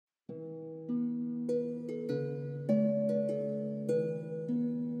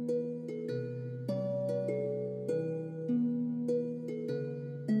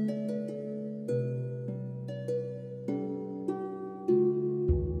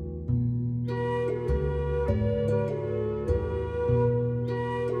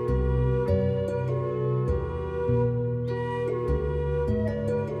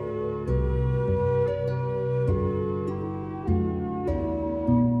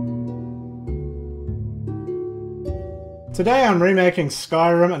Today I'm remaking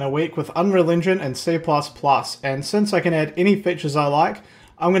Skyrim in a week with Unreal Engine and C++, and since I can add any features I like,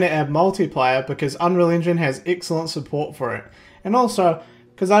 I'm going to add multiplayer because Unreal Engine has excellent support for it, and also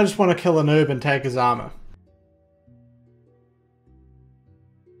because I just want to kill a noob and take his armor.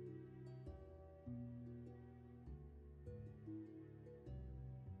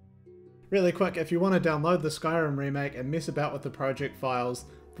 Really quick, if you want to download the Skyrim remake and mess about with the project files,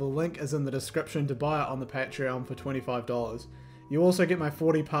 the link is in the description to buy it on the Patreon for $25. You also get my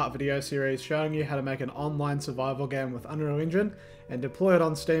 40-part video series showing you how to make an online survival game with Unreal Engine and deploy it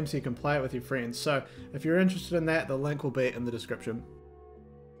on Steam so you can play it with your friends. So if you're interested in that, the link will be in the description.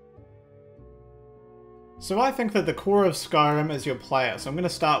 So I think that the core of Skyrim is your player, so I'm going to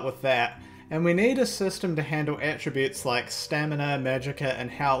start with that. And we need a system to handle attributes like stamina, magicka,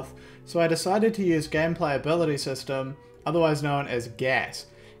 and health, so I decided to use Gameplay Ability System, otherwise known as GAS.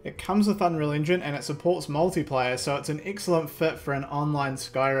 It comes with Unreal Engine and it supports multiplayer, so it's an excellent fit for an online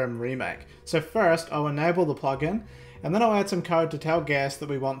Skyrim remake. So first, I'll enable the plugin, and then I'll add some code to tell GAS that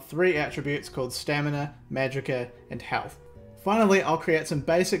we want 3 attributes called stamina, magicka, and health. Finally, I'll create some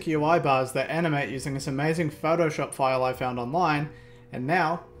basic UI bars that animate using this amazing Photoshop file I found online, and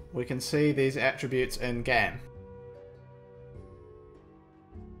now we can see these attributes in game.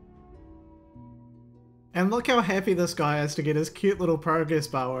 And look how happy this guy is to get his cute little progress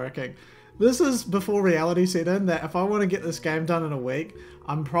bar working. This is before reality set in that if I want to get this game done in a week,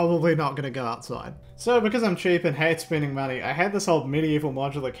 I'm probably not going to go outside. So because I'm cheap and hate spending money, I had this old medieval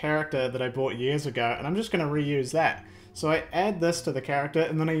modular character that I bought years ago, and I'm just going to reuse that. So I add this to the character,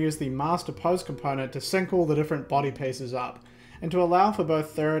 and then I use the master pose component to sync all the different body pieces up. And to allow for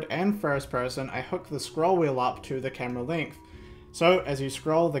both third and first person, I hook the scroll wheel up to the camera length. So as you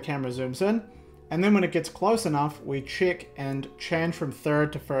scroll, the camera zooms in, and then when it gets close enough, we check and change from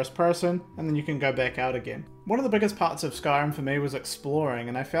third to first person, and then you can go back out again. One of the biggest parts of Skyrim for me was exploring,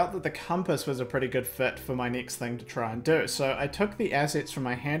 and I felt that the compass was a pretty good fit for my next thing to try and do. So I took the assets from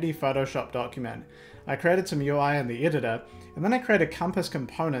my handy Photoshop document. I created some UI in the editor, and then I created compass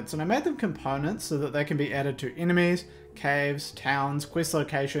components, and I made them components so that they can be added to enemies, caves, towns, quest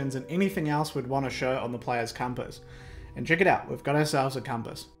locations, and anything else we'd want to show on the player's compass. And check it out, we've got ourselves a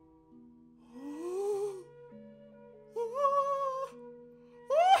compass.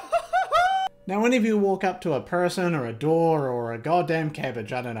 Now whenever you walk up to a person or a door or a goddamn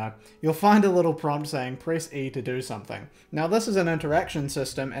cabbage, I don't know, you'll find a little prompt saying press E to do something. Now this is an interaction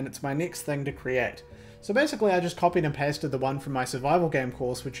system and it's my next thing to create. So basically I just copied and pasted the one from my survival game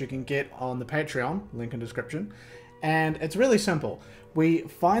course, which you can get on the Patreon, link in description. And it's really simple. We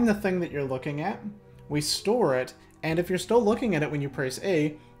find the thing that you're looking at, we store it, and if you're still looking at it when you press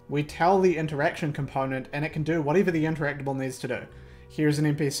E, we tell the interaction component and it can do whatever the interactable needs to do. Here's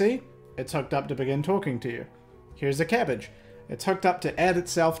an NPC. It's hooked up to begin talking to you. Here's a cabbage. It's hooked up to add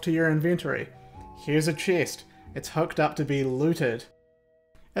itself to your inventory. Here's a chest. It's hooked up to be looted.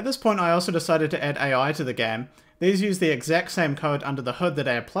 At this point I also decided to add AI to the game. These use the exact same code under the hood that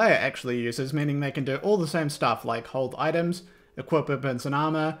our player actually uses, meaning they can do all the same stuff like hold items, equip weapons and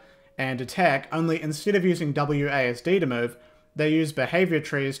armor, and attack, only instead of using WASD to move, they use behavior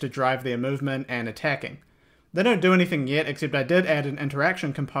trees to drive their movement and attacking. They don't do anything yet, except I did add an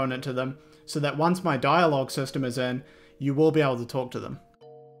interaction component to them, so that once my dialogue system is in, you will be able to talk to them.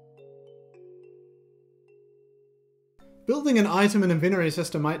 Building an item and inventory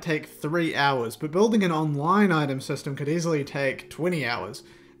system might take 3 hours, but building an online item system could easily take 20 hours.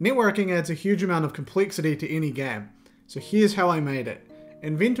 Networking adds a huge amount of complexity to any game. So here's how I made it.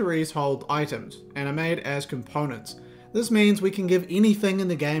 Inventories hold items, and are made as components. This means we can give anything in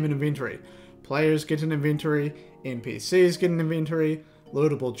the game an inventory. Players get an inventory, NPCs get an inventory,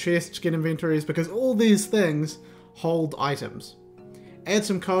 lootable chests get inventories, because all these things hold items. Add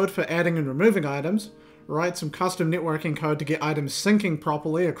some code for adding and removing items, write some custom networking code to get items syncing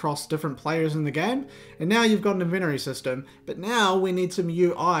properly across different players in the game, and now you've got an inventory system, but now we need some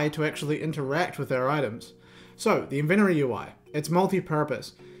UI to actually interact with our items. So, the inventory UI, it's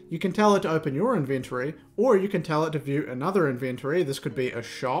multi-purpose. You can tell it to open your inventory, or you can tell it to view another inventory. This could be a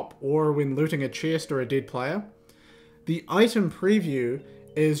shop, or when looting a chest or a dead player. The item preview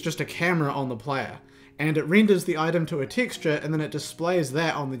is just a camera on the player, and it renders the item to a texture and then it displays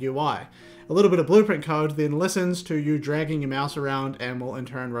that on the UI. A little bit of blueprint code then listens to you dragging your mouse around and will in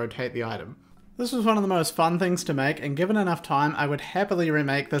turn rotate the item. This was one of the most fun things to make, and given enough time I would happily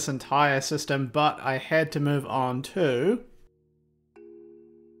remake this entire system, but I had to move on to...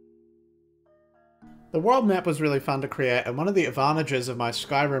 The world map was really fun to create, and one of the advantages of my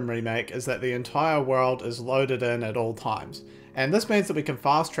Skyrim remake is that the entire world is loaded in at all times. And this means that we can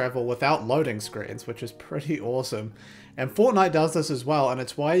fast travel without loading screens, which is pretty awesome. And Fortnite does this as well, and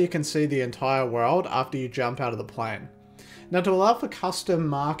it's why you can see the entire world after you jump out of the plane. Now, to allow for custom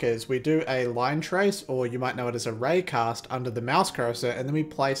markers, we do a line trace, or you might know it as a ray cast, under the mouse cursor, and then we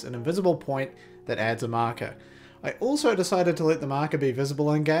place an invisible point that adds a marker. I also decided to let the marker be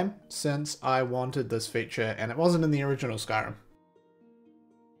visible in-game, since I wanted this feature, and it wasn't in the original Skyrim.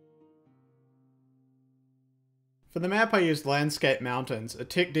 For the map I used Landscape Mountains, a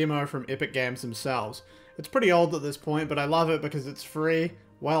tech demo from Epic Games themselves. It's pretty old at this point, but I love it because it's free,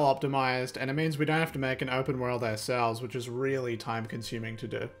 well optimized, and it means we don't have to make an open world ourselves, which is really time consuming to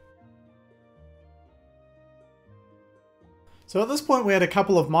do. So at this point we had a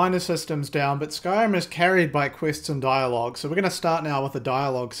couple of minor systems down, but Skyrim is carried by quests and dialogue, so we're going to start now with the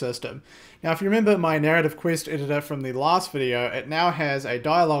dialogue system. Now if you remember my narrative quest editor from the last video, it now has a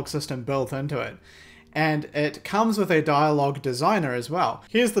dialogue system built into it. And it comes with a dialogue designer as well.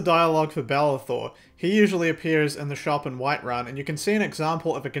 Here's the dialogue for Belethor. He usually appears in the shop in Whiterun, and you can see an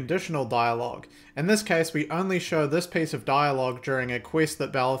example of a conditional dialogue. In this case, we only show this piece of dialogue during a quest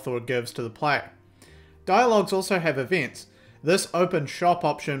that Belethor gives to the player. Dialogues also have events. This open shop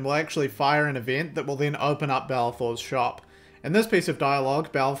option will actually fire an event that will then open up Belethor's shop. In this piece of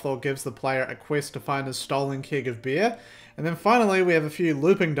dialogue, Belethor gives the player a quest to find a stolen keg of beer. And then finally we have a few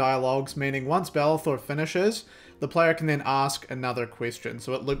looping dialogues, meaning once Belethor finishes, the player can then ask another question,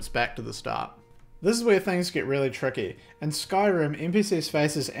 so it loops back to the start. This is where things get really tricky. In Skyrim, NPCs'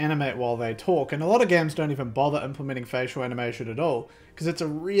 faces animate while they talk, and a lot of games don't even bother implementing facial animation at all, because it's a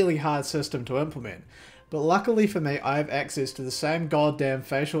really hard system to implement. But luckily for me, I have access to the same goddamn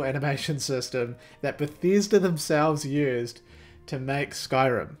facial animation system that Bethesda themselves used to make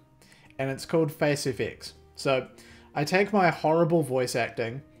Skyrim, and it's called FaceFX. So I take my horrible voice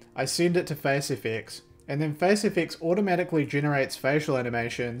acting, I send it to FaceFX, and then FaceFX automatically generates facial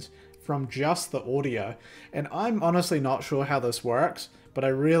animations from just the audio. And I'm honestly not sure how this works, but I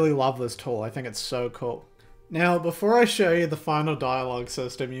really love this tool. I think it's so cool. Now, before I show you the final dialogue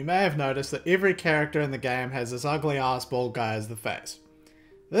system, you may have noticed that every character in the game has this ugly ass bald guy as the face.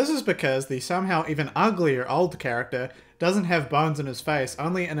 This is because the somehow even uglier old character doesn't have bones in his face,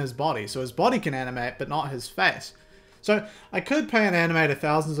 only in his body, so his body can animate, but not his face. So I could pay an animator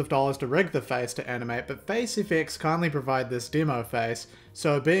thousands of dollars to rig the face to animate, but FaceFX kindly provide this demo face,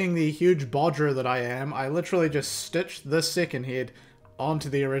 so being the huge bodger that I am, I literally just stitched this second head onto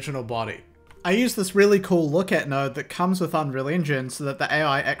the original body. I use this really cool look at node that comes with Unreal Engine so that the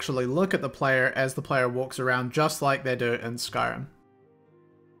AI actually look at the player as the player walks around, just like they do in Skyrim.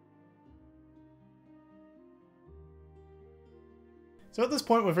 So at this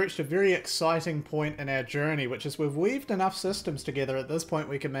point we've reached a very exciting point in our journey, which is we've weaved enough systems together at this point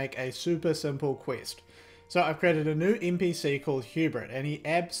we can make a super simple quest. So I've created a new NPC called Hubert, and he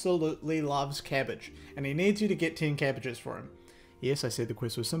absolutely loves cabbage, and he needs you to get 10 cabbages for him. Yes, I said the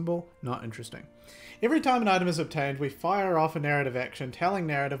quest was simple, not interesting. Every time an item is obtained, we fire off a narrative action telling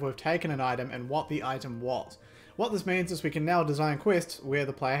narrative we've taken an item and what the item was. What this means is we can now design quests where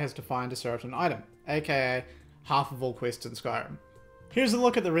the player has to find a certain item, aka half of all quests in Skyrim. Here's a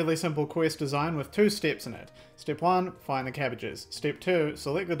look at the really simple quest design with 2 steps in it. Step 1, find the cabbages. Step 2,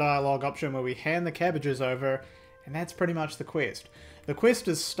 select the dialogue option where we hand the cabbages over, and that's pretty much the quest. The quest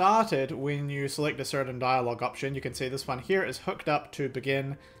is started when you select a certain dialogue option. You can see this one here is hooked up to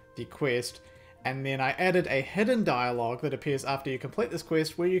begin the quest, and then I added a hidden dialogue that appears after you complete this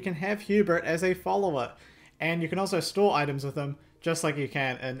quest where you can have Hubert as a follower, and you can also store items with him just like you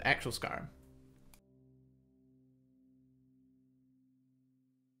can in actual Skyrim.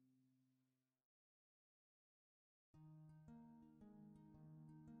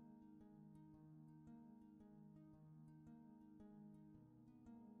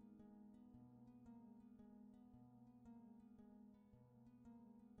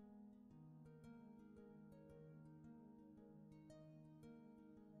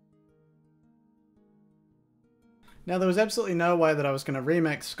 Now, there was absolutely no way that I was going to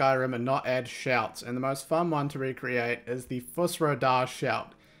remake Skyrim and not add shouts, and the most fun one to recreate is the Fusrodar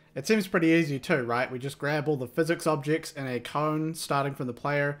shout. It seems pretty easy too, right? We just grab all the physics objects in a cone starting from the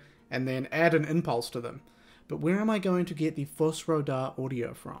player, and then add an impulse to them. But where am I going to get the Fusrodar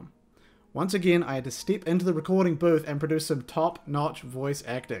audio from? Once again, I had to step into the recording booth and produce some top-notch voice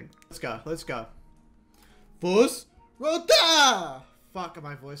acting. Let's go. Fusrodar! Fuck,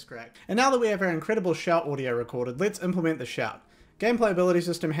 my voice cracked. And now that we have our incredible shout audio recorded, let's implement the shout. Gameplay ability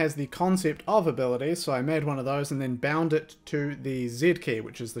system has the concept of abilities, so I made one of those and then bound it to the Z key,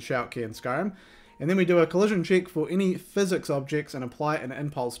 which is the shout key in Skyrim. And then we do a collision check for any physics objects and apply an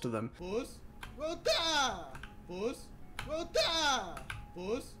impulse to them.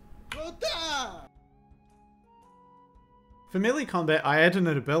 For melee combat, I added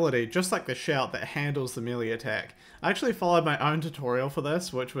an ability, just like the shout, that handles the melee attack. I actually followed my own tutorial for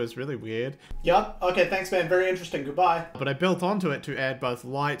this, which was really weird. Yup, okay, thanks man, very interesting, goodbye. But I built onto it to add both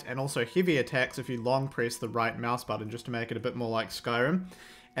light and also heavy attacks if you long press the right mouse button, just to make it a bit more like Skyrim.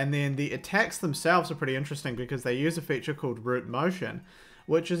 And then the attacks themselves are pretty interesting because they use a feature called root motion,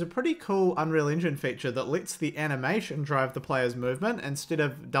 which is a pretty cool Unreal Engine feature that lets the animation drive the player's movement instead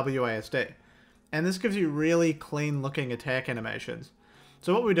of WASD. And this gives you really clean looking attack animations.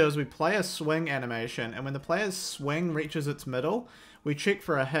 So what we do is we play a swing animation, and when the player's swing reaches its middle, we check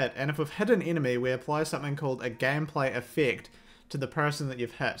for a hit, and if we've hit an enemy, we apply something called a gameplay effect to the person that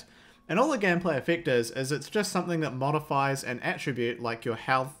you've hit. And all the gameplay effect is it's just something that modifies an attribute like your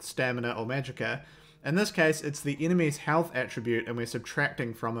health, stamina, or magicka. In this case, it's the enemy's health attribute, and we're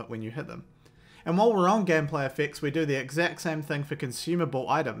subtracting from it when you hit them. And while we're on gameplay effects, we do the exact same thing for consumable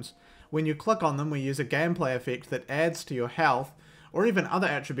items. When you click on them, we use a gameplay effect that adds to your health, or even other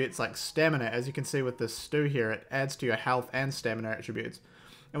attributes like stamina. As you can see with this stew here, it adds to your health and stamina attributes.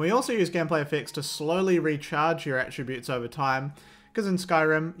 And we also use gameplay effects to slowly recharge your attributes over time, because in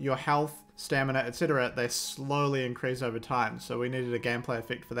Skyrim, your health, stamina, etc., they slowly increase over time, so we needed a gameplay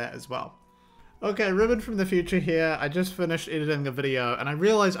effect for that as well. Okay, Ruben from the future here. I just finished editing a video, and I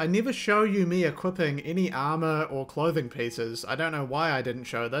realized I never show you me equipping any armor or clothing pieces. I don't know why I didn't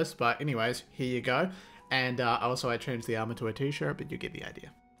show this, but anyways, here you go. And also I changed the armor to a t-shirt, but you get the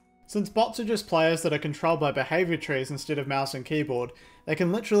idea. Since bots are just players that are controlled by behavior trees instead of mouse and keyboard, they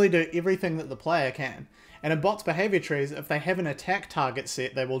can literally do everything that the player can. And in bots' behavior trees, if they have an attack target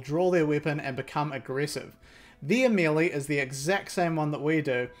set, they will draw their weapon and become aggressive. Their melee is the exact same one that we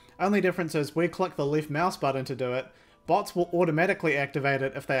do, only difference is we click the left mouse button to do it. Bots will automatically activate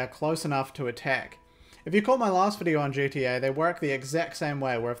it if they are close enough to attack. If you caught my last video on GTA, they work the exact same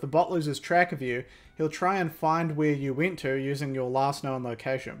way, where if the bot loses track of you, he'll try and find where you went to using your last known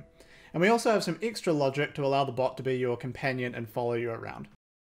location. And we also have some extra logic to allow the bot to be your companion and follow you around.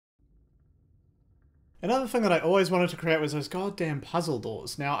 Another thing that I always wanted to create was those goddamn puzzle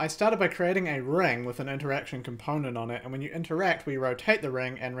doors. Now, I started by creating a ring with an interaction component on it, and when you interact, we rotate the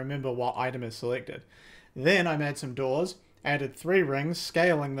ring and remember what item is selected. Then I made some doors, added 3 rings,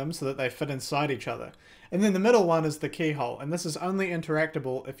 scaling them so that they fit inside each other. And then the middle one is the keyhole, and this is only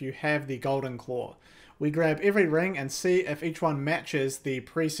interactable if you have the golden claw. We grab every ring and see if each one matches the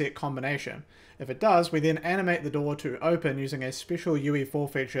preset combination. If it does, we then animate the door to open using a special UE4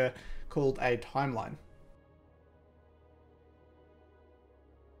 feature called a timeline.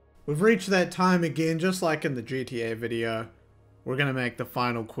 We've reached that time again, just like in the GTA video. We're going to make the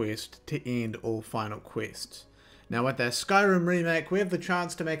final quest to end all final quests. Now with that Skyrim remake, we have the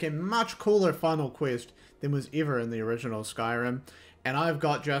chance to make a much cooler final quest than was ever in the original Skyrim, and I've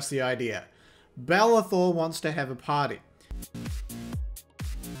got just the idea. Bellathor wants to have a party.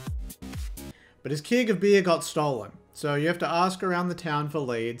 But his keg of beer got stolen, so you have to ask around the town for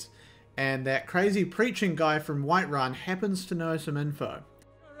leads, and that crazy preaching guy from Whiterun happens to know some info.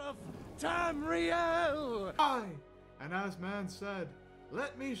 Tamriel! Aye, and as man said,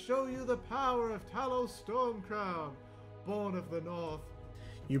 let me show you the power of Talos Stormcrown, born of the north.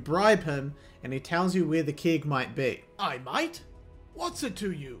 You bribe him, and he tells you where the keg might be. I might? What's it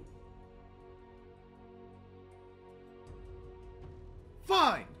to you?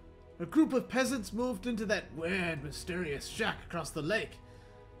 Fine! A group of peasants moved into that weird, mysterious shack across the lake.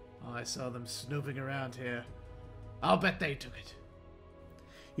 I saw them snooping around here. I'll bet they took it.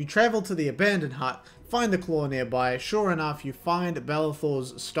 You travel to the abandoned hut, find the claw nearby. Sure enough, you find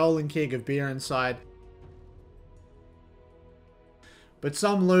Bellathor's stolen keg of beer inside. But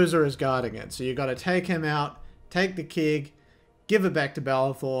some loser is guarding it, so you gotta take him out, take the keg, give it back to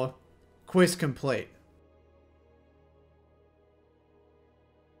Bellathor. Quest complete.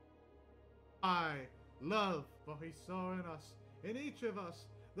 I love, for he saw in us, in each of us,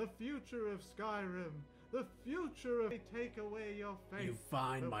 the future of Skyrim. The future of take away your faith. You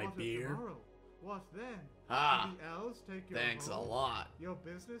find my beer? Tomorrow? What then? Ah, the elves take your thanks home, a lot. Your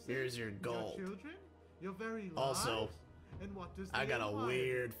business. Here's your gold. Your children. Your very lives. Also, and what does I got a empire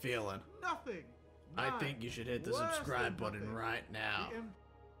weird do? feeling. Nothing. I None. think you should hit the Worse subscribe than button nothing. right now.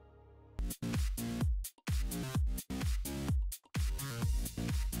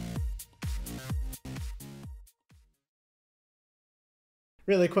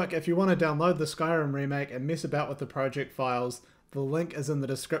 Really quick, if you want to download the Skyrim remake and mess about with the project files, the link is in the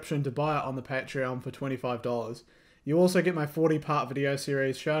description to buy it on the Patreon for $25. You also get my 40-part video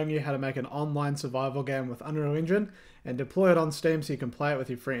series showing you how to make an online survival game with Unreal Engine and deploy it on Steam so you can play it with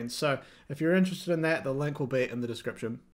your friends. So if you're interested in that, the link will be in the description.